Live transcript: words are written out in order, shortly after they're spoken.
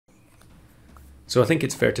So I think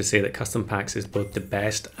it's fair to say that Custom Packs is both the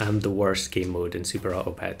best and the worst game mode in Super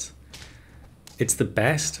Auto Pets. It's the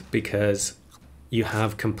best because you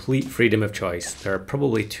have complete freedom of choice. There are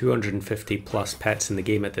probably 250 plus pets in the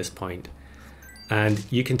game at this point, and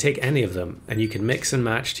you can take any of them and you can mix and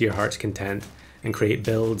match to your heart's content and create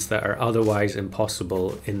builds that are otherwise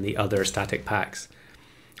impossible in the other static packs.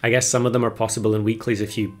 I guess some of them are possible in weeklies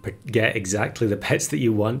if you get exactly the pets that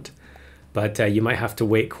you want, but you might have to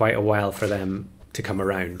wait quite a while for them to come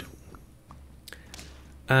around.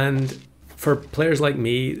 And for players like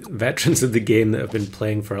me, veterans of the game that have been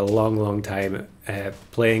playing for a long time,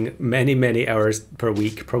 playing many hours per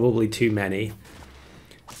week, probably too many,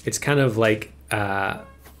 it's kind of like a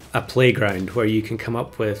playground where you can come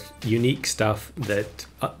up with unique stuff that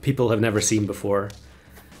people have never seen before.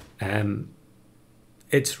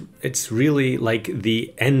 It's really like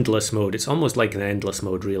the endless mode. It's almost like an endless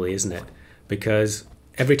mode, really, isn't it? Because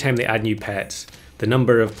every time they add new pets, the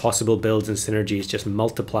number of possible builds and synergies just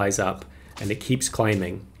multiplies up, and it keeps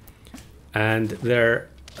climbing. And there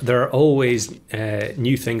are always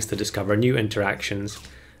new things to discover, new interactions,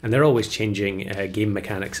 and they're always changing game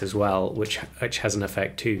mechanics as well, which has an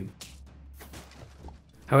effect too.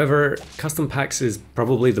 However, Custom Packs is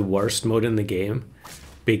probably the worst mode in the game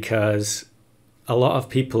because a lot of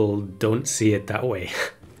people don't see it that way.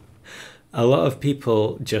 A lot of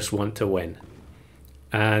people just want to win.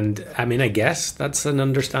 And I mean, I guess that's an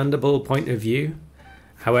understandable point of view.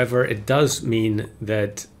 However, it does mean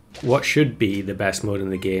that what should be the best mode in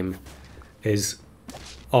the game is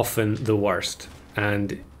often the worst.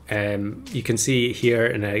 And you can see here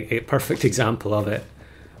in a perfect example of it,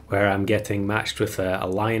 where I'm getting matched with a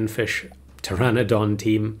lionfish pteranodon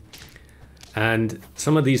team. And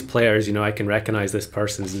some of these players, you know, I can recognize this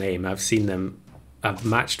person's name. I've seen them, I've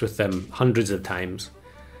matched with them hundreds of times.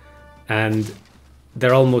 And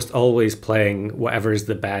they're almost always playing whatever is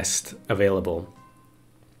the best available.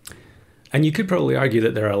 And you could probably argue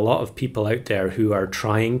that there are a lot of people out there who are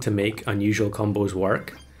trying to make unusual combos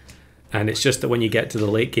work. And it's just that when you get to the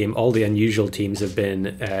late game, all the unusual teams have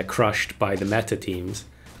been crushed by the meta teams.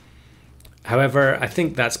 However, I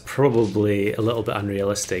think that's probably a little bit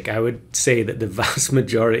unrealistic. I would say that the vast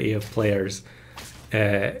majority of players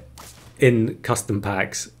in Custom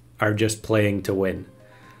Packs are just playing to win.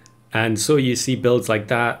 And so you see builds like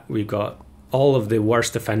that. We've got all of the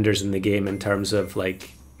worst offenders in the game in terms of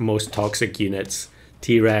like most toxic units: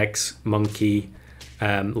 T-Rex, Monkey,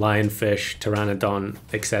 Lionfish, Pteranodon,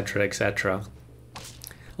 etc, etc.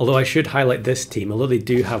 Although I should highlight this team, although they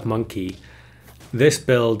do have Monkey, this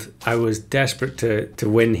build I was desperate to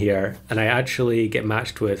win here, and I actually get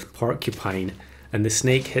matched with Porcupine, and the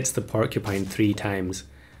snake hits the Porcupine 3 times,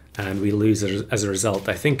 and we lose as a result.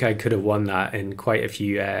 I think I could have won that in quite a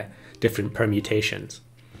few different permutations.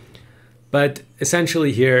 But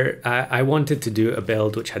essentially here, I wanted to do a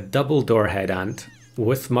build which had double Doorhead Ant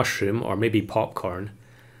with Mushroom or maybe Popcorn.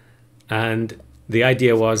 And the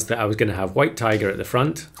idea was that I was going to have White Tiger at the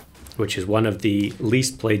front, which is one of the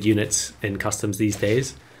least played units in Customs these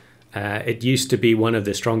days. It used to be one of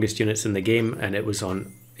the strongest units in the game, and it was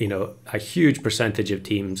on, you know, a huge percentage of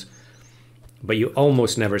teams, but you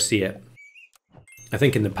almost never see it. I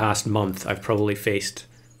think in the past month, I've probably faced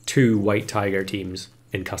 2 White Tiger teams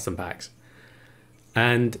in Custom Packs.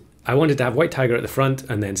 And I wanted to have White Tiger at the front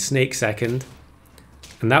and then Snake second.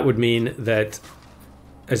 And that would mean that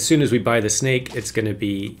as soon as we buy the Snake, it's going to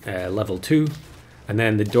be level 2. And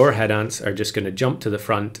then the Doorhead Ants are just going to jump to the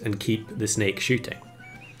front and keep the Snake shooting.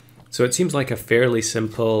 So it seems like a fairly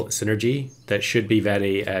simple synergy that should be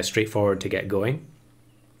very straightforward to get going.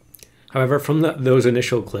 However, from those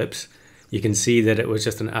initial clips, you can see that it was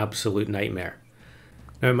just an absolute nightmare.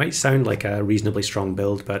 Now, it might sound like a reasonably strong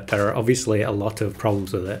build, but there are obviously a lot of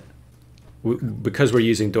problems with it. Because we're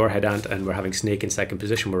using Doorhead Ant and we're having Snake in second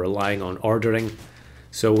position, we're relying on ordering.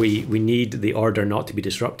 So we need the order not to be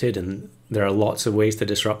disrupted, and there are lots of ways to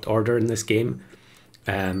disrupt order in this game.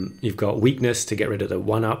 You've got Weakness to get rid of the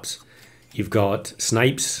 1-ups. You've got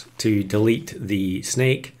Snipes to delete the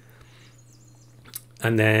Snake.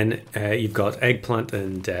 And then you've got Eggplant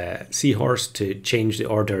and Seahorse to change the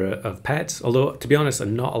order of pets. Although, to be honest,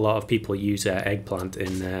 not a lot of people use Eggplant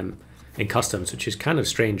in Customs, which is kind of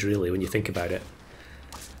strange, really, when you think about it.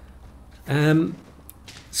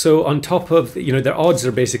 So on top of, you know, their odds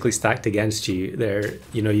are basically stacked against you. They're,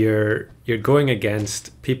 you know, you're going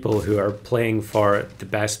against people who are playing for the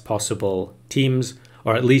best possible teams,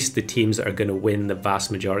 or at least the teams that are going to win the vast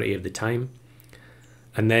majority of the time.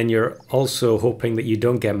 And then you're also hoping that you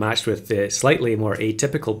don't get matched with the slightly more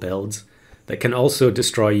atypical builds that can also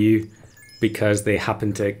destroy you because they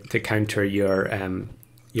happen to counter your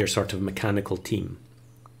your sort of mechanical team.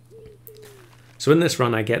 So in this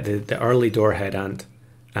run, I get the early door head ant,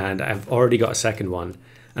 and I've already got a second one.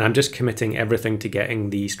 And I'm just committing everything to getting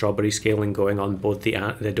the strawberry scaling going on both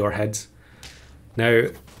the door heads. Now,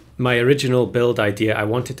 my original build idea, I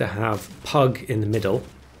wanted to have pug in the middle.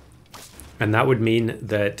 And that would mean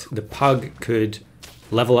that the pug could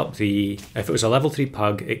level up if it was a level 3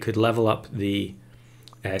 pug, it could level up the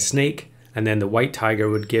snake. And then the white tiger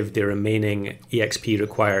would give the remaining EXP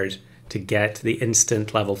required to get the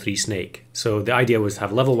instant level 3 snake. So the idea was to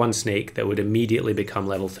have level 1 snake that would immediately become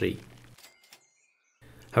level 3.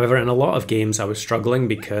 However, in a lot of games I was struggling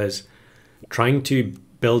because trying to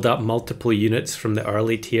build up multiple units from the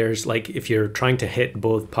early tiers, like if you're trying to hit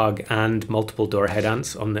both pug and multiple door head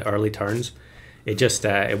ants on the early turns, it just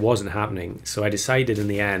it wasn't happening. So I decided in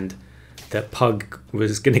the end that pug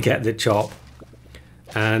was going to get the chop,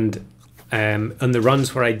 and on the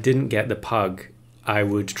runs where I didn't get the pug, I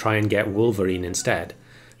would try and get Wolverine instead.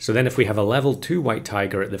 So then if we have a level 2 white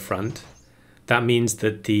tiger at the front, that means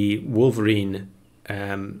that the Wolverine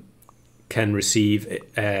can receive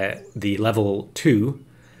the level 2,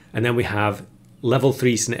 and then we have level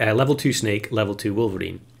 2 snake, level 2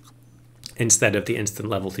 Wolverine, instead of the instant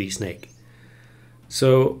level 3 snake.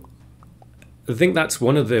 So I think that's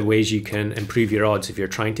one of the ways you can improve your odds if you're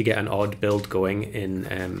trying to get an odd build going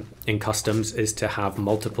in customs, is to have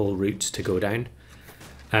multiple routes to go down.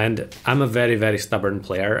 And I'm a very, very stubborn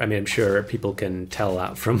player. I mean, I'm sure people can tell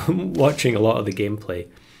that from watching a lot of the gameplay.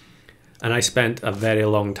 And I spent a very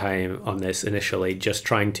long time on this initially, just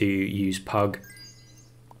trying to use pug,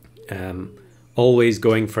 always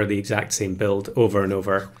going for the exact same build over and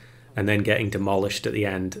over, and then getting demolished at the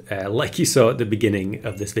end, like you saw at the beginning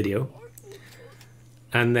of this video.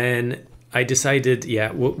 And then I decided,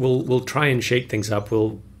 yeah, we'll try and shake things up.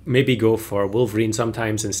 We'll maybe go for Wolverine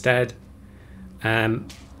sometimes instead.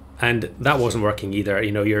 And that wasn't working either.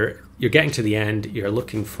 You know, you're getting to the end, you're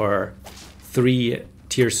looking for 3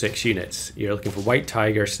 tier 6 units. You're looking for white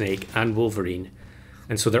tiger, snake, and Wolverine.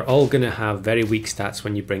 And so they're all going to have very weak stats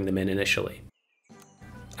when you bring them in initially.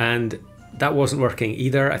 And that wasn't working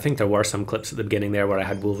either. I think there were some clips at the beginning there where I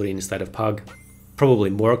had Wolverine instead of pug. Probably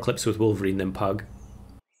more clips with Wolverine than pug.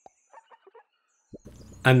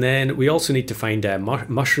 And then we also need to find a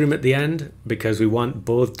mushroom at the end, because we want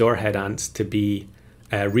both doorhead ants to be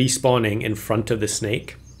respawning in front of the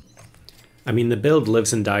snake. I mean, the build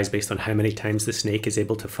lives and dies based on how many times the snake is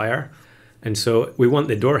able to fire. And so we want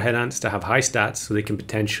the doorhead ants to have high stats so they can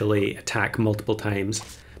potentially attack multiple times.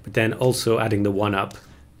 But then also adding the 1-up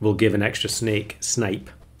will give an extra snake snipe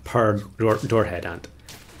per doorhead ant.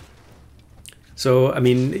 So, I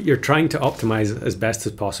mean, you're trying to optimize as best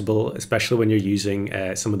as possible, especially when you're using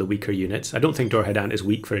some of the weaker units. I don't think doorhead ant is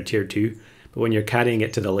weak for a tier 2, but when you're carrying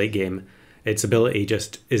it to the late game, its ability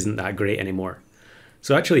just isn't that great anymore.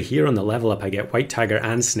 So actually here on the level up I get white tiger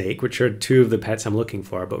and snake, which are 2 of the pets I'm looking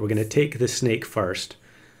for, but we're going to take the snake first,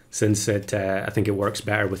 since I think it works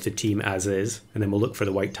better with the team as is, and then we'll look for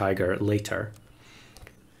the white tiger later.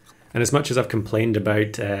 And as much as I've complained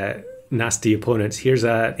about nasty opponents, here's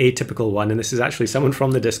an atypical one, and this is actually someone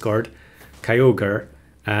from the Discord, Kaiogre,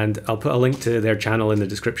 and I'll put a link to their channel in the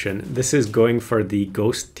description. This is going for the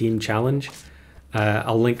Ghost Team Challenge.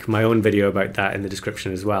 I'll link my own video about that in the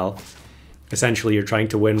description as well. Essentially, you're trying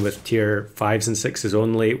to win with tier 5s and 6s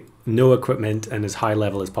only, no equipment, and as high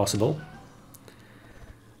level as possible.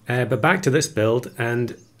 But back to this build,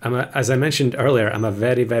 and as I mentioned earlier, I'm a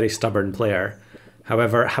very, very stubborn player.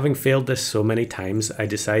 However, having failed this so many times, I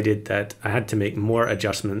decided that I had to make more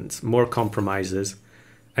adjustments, more compromises,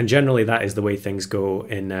 and generally that is the way things go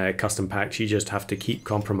in custom packs. You just have to keep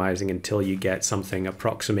compromising until you get something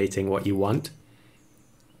approximating what you want.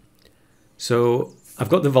 So I've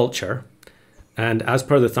got the Vulture, and as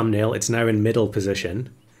per the thumbnail, it's now in middle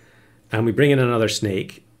position, and we bring in another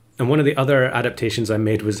snake. And one of the other adaptations I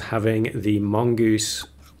made was having the mongoose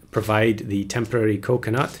provide the temporary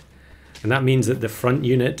coconut. And that means that the front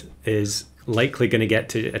unit is likely going to get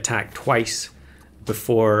to attack twice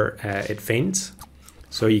before it faints.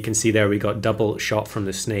 So you can see there we got double shot from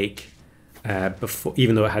the snake,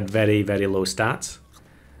 even though it had very, very low stats.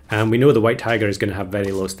 And we know the white tiger is going to have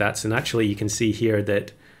very low stats. And actually you can see here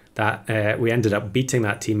that we ended up beating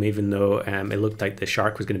that team, even though it looked like the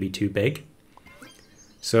shark was going to be too big.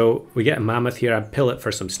 So we get a mammoth here. I pill it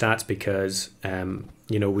for some stats because,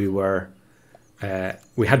 you know, we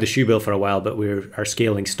had the shoe bill for a while, but our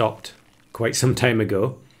scaling stopped quite some time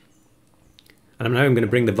ago. And I'm going to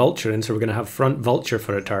bring the Vulture in, so we're going to have front Vulture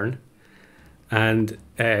for a turn. And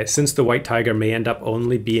since the white tiger may end up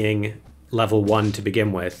only being level 1 to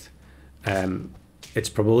begin with, it's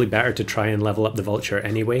probably better to try and level up the Vulture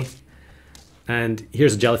anyway. And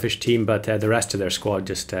here's a jellyfish team, but the rest of their squad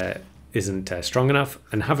just isn't strong enough.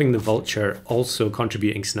 And having the Vulture also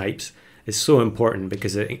contributing snipes is so important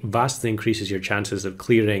because it vastly increases your chances of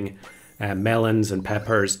clearing melons and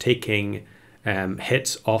peppers, taking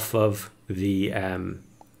hits off of the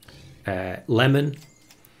lemon.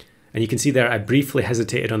 And you can see there I briefly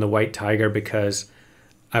hesitated on the white tiger because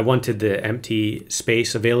I wanted the empty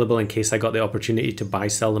space available in case I got the opportunity to buy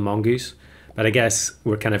sell the mongoose. But I guess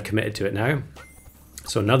we're kind of committed to it now.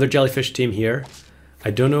 So another jellyfish team here.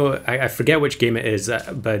 I don't know, I forget which game it is,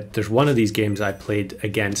 but there's one of these games I played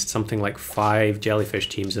against something like 5 jellyfish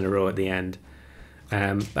teams in a row at the end.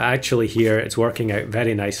 But actually here it's working out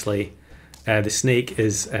very nicely. The snake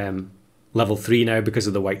is level 3 now because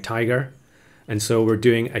of the white tiger. And so we're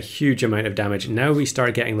doing a huge amount of damage. Now we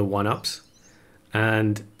start getting the 1-ups.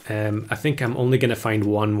 And I think I'm only going to find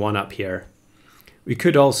one 1-up here. We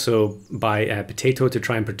could also buy a potato to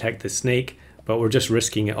try and protect the snake, but we're just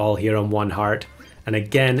risking it all here on 1 heart. And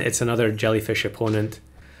again, it's another jellyfish opponent.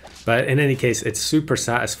 But in any case, it's super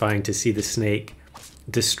satisfying to see the snake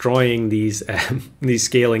destroying these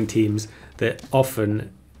scaling teams that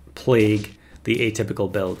often plague the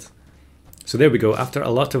atypical builds. So there we go. After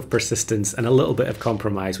a lot of persistence and a little bit of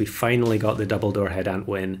compromise, we finally got the double door head ant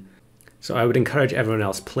win. So I would encourage everyone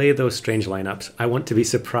else, play those strange lineups. I want to be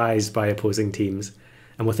surprised by opposing teams.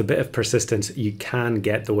 And with a bit of persistence, you can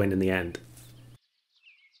get the win in the end.